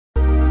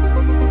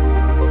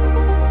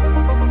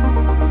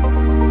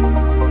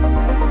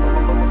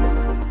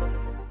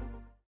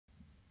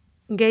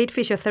Gait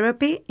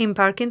Physiotherapy in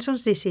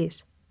Parkinson's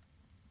disease.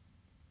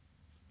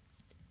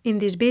 In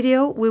this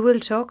video, we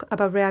will talk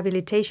about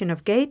rehabilitation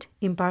of gait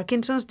in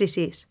Parkinson's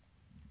disease.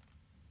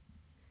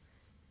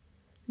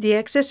 The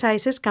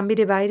exercises can be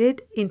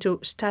divided into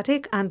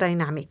static and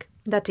dynamic.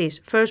 That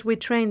is, first we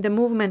train the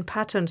movement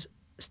patterns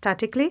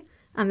statically,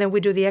 and then we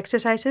do the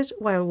exercises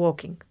while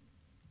walking.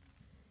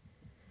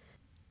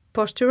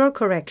 Postural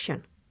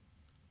correction.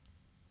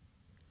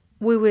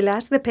 We will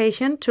ask the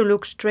patient to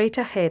look straight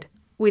ahead,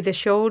 with the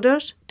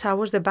shoulders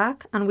towards the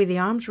back and with the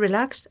arms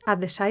relaxed at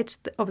the sides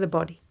of the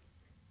body.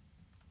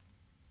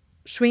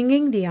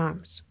 Swinging the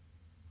arms.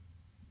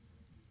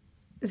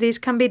 This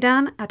can be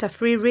done at a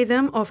free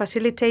rhythm or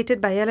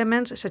facilitated by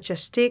elements such as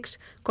sticks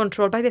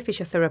controlled by the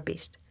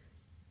physiotherapist.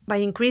 By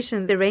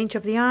increasing the range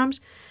of the arms,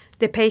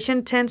 the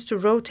patient tends to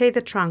rotate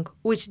the trunk,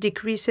 which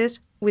decreases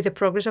with the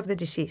progress of the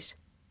disease.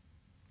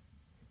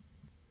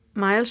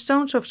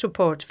 Milestones of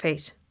support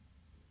phase.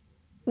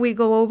 We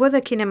go over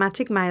the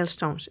kinematic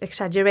milestones,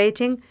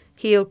 exaggerating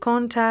heel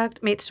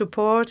contact,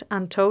 mid-support,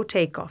 and toe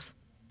takeoff.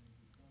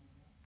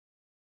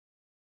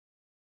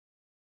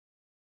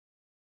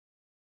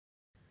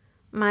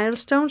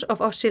 Milestones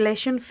of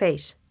oscillation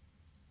phase.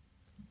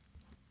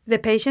 The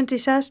patient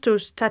is asked to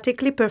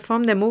statically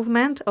perform the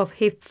movement of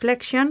hip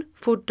flexion,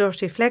 foot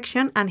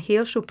dorsiflexion, and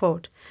heel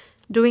support,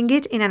 doing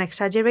it in an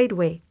exaggerated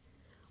way.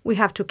 We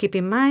have to keep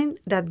in mind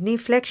that knee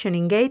flexion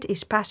in gait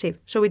is passive,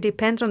 so it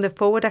depends on the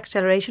forward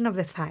acceleration of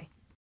the thigh.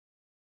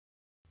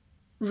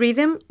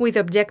 Rhythm with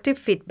objective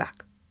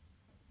feedback.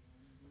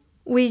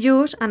 We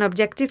use an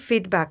objective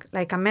feedback,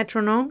 like a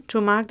metronome, to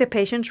mark the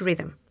patient's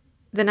rhythm.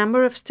 The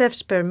number of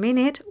steps per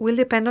minute will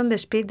depend on the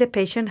speed the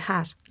patient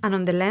has and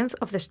on the length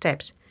of the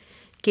steps.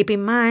 Keep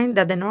in mind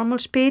that the normal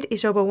speed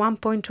is over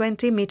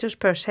 1.20 meters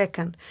per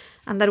second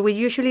and that we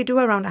usually do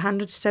around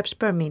 100 steps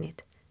per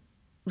minute.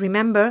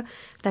 Remember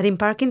that in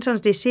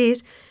Parkinson's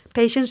disease,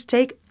 patients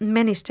take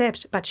many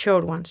steps but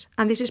short ones,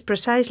 and this is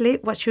precisely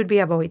what should be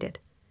avoided.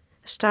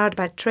 Start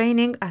by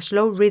training a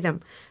slow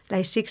rhythm,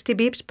 like 60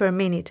 beats per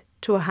minute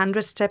to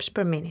 100 steps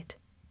per minute.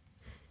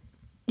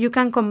 You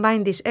can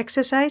combine this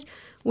exercise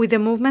with the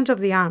movement of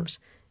the arms.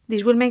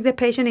 This will make the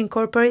patient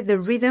incorporate the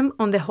rhythm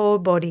on the whole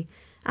body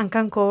and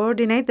can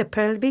coordinate the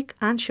pelvic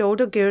and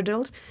shoulder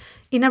girdles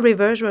in a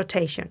reverse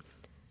rotation.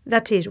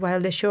 That is,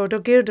 while the shoulder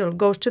girdle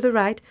goes to the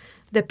right,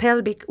 the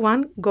pelvic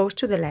one goes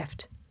to the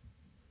left.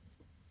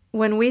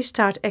 When we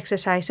start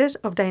exercises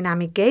of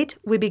dynamic gait,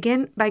 we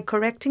begin by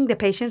correcting the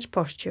patient's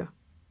posture.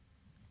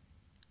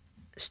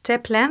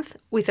 Step length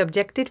with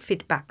objective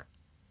feedback.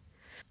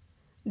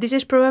 This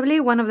is probably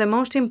one of the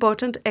most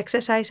important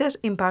exercises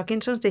in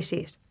Parkinson's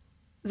disease.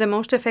 The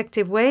most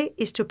effective way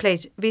is to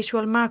place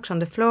visual marks on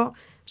the floor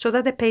so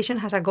that the patient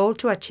has a goal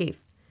to achieve.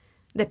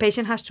 The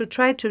patient has to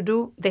try to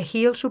do the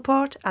heel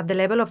support at the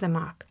level of the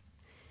mark.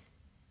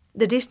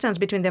 The distance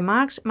between the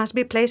marks must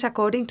be placed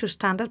according to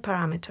standard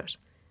parameters.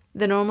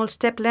 The normal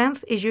step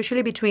length is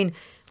usually between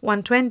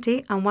 120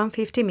 and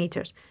 150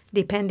 meters,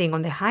 depending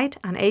on the height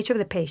and age of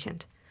the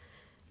patient.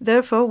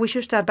 Therefore, we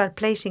should start by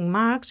placing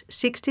marks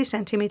 60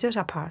 centimeters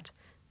apart.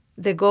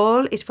 The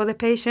goal is for the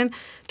patient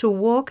to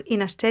walk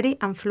in a steady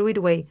and fluid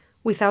way,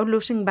 without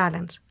losing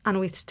balance,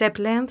 and with step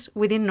lengths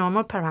within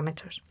normal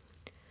parameters.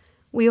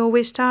 We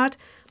always start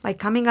by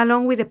coming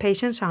along with the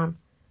patient's arm.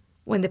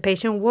 When the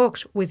patient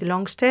walks with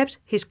long steps,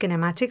 his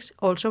kinematics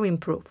also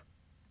improve.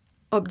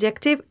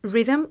 Objective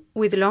rhythm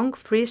with long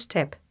free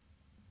step.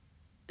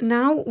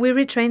 Now we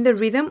retrain the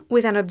rhythm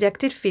with an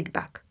objective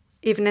feedback.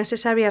 If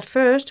necessary at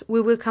first,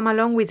 we will come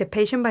along with the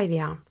patient by the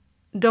arm.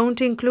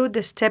 Don't include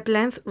the step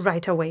length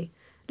right away.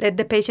 Let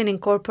the patient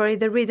incorporate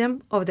the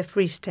rhythm of the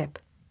free step.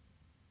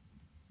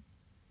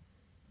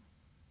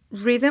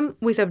 Rhythm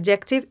with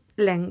objective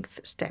length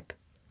step.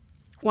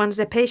 Once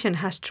the patient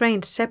has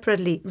trained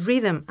separately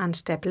rhythm and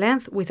step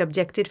length with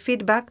objective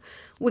feedback,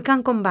 we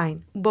can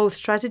combine both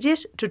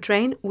strategies to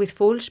train with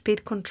full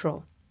speed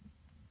control.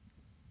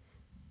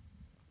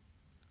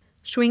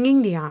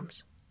 Swinging the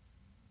arms.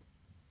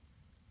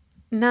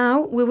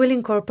 Now we will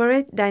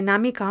incorporate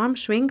dynamic arm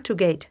swing to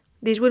gait.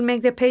 This will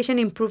make the patient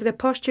improve the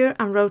posture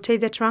and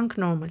rotate the trunk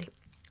normally.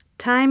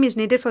 Time is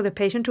needed for the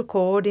patient to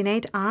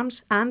coordinate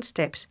arms and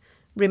steps.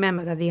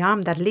 Remember that the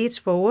arm that leads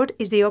forward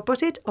is the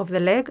opposite of the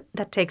leg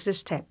that takes the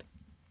step.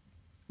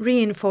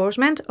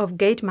 Reinforcement of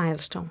gait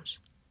milestones.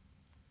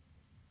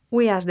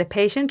 We ask the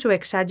patient to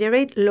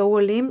exaggerate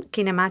lower limb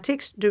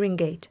kinematics during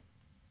gait.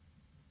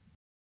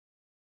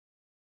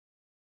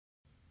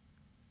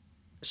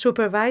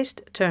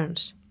 Supervised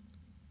turns.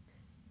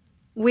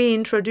 We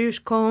introduce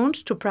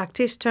cones to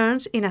practice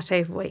turns in a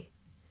safe way.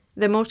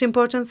 The most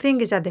important thing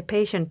is that the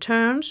patient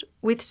turns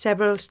with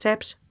several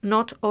steps,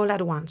 not all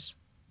at once.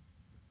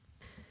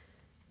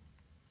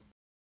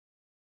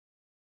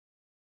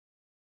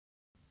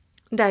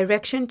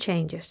 Direction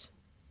changes.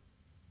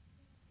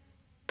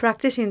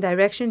 Practicing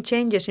direction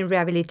changes in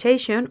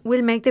rehabilitation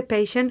will make the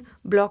patient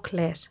block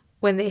less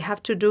when they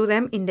have to do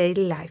them in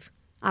daily life,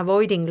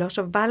 avoiding loss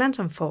of balance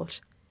and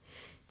falls.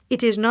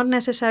 It is not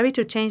necessary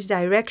to change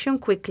direction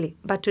quickly,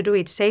 but to do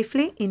it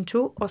safely in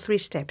 2 or 3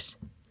 steps.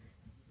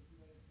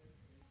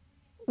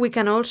 We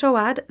can also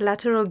add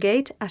lateral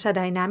gait as a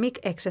dynamic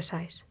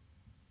exercise.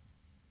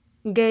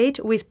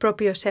 Gait with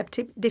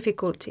proprioceptive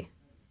difficulty.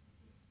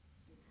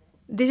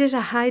 This is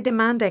a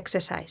high-demand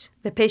exercise.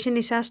 The patient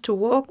is asked to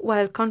walk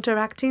while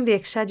counteracting the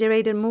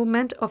exaggerated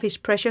movement of his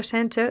pressure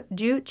center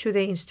due to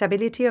the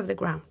instability of the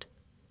ground.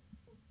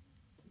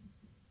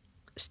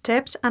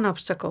 Steps and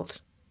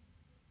obstacles.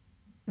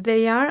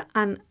 They are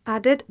an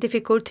added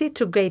difficulty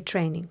to gait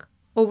training.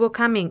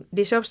 Overcoming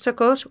these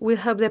obstacles will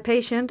help the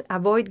patient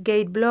avoid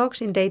gait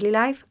blocks in daily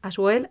life as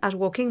well as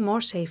walking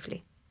more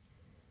safely.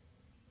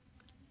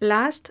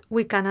 Last,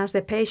 we can ask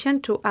the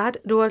patient to add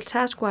dual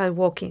tasks while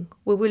walking.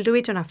 We will do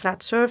it on a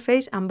flat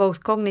surface and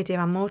both cognitive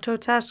and motor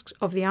tasks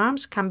of the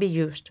arms can be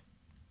used.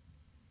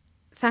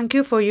 Thank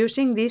you for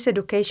using this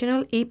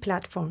educational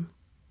e-platform.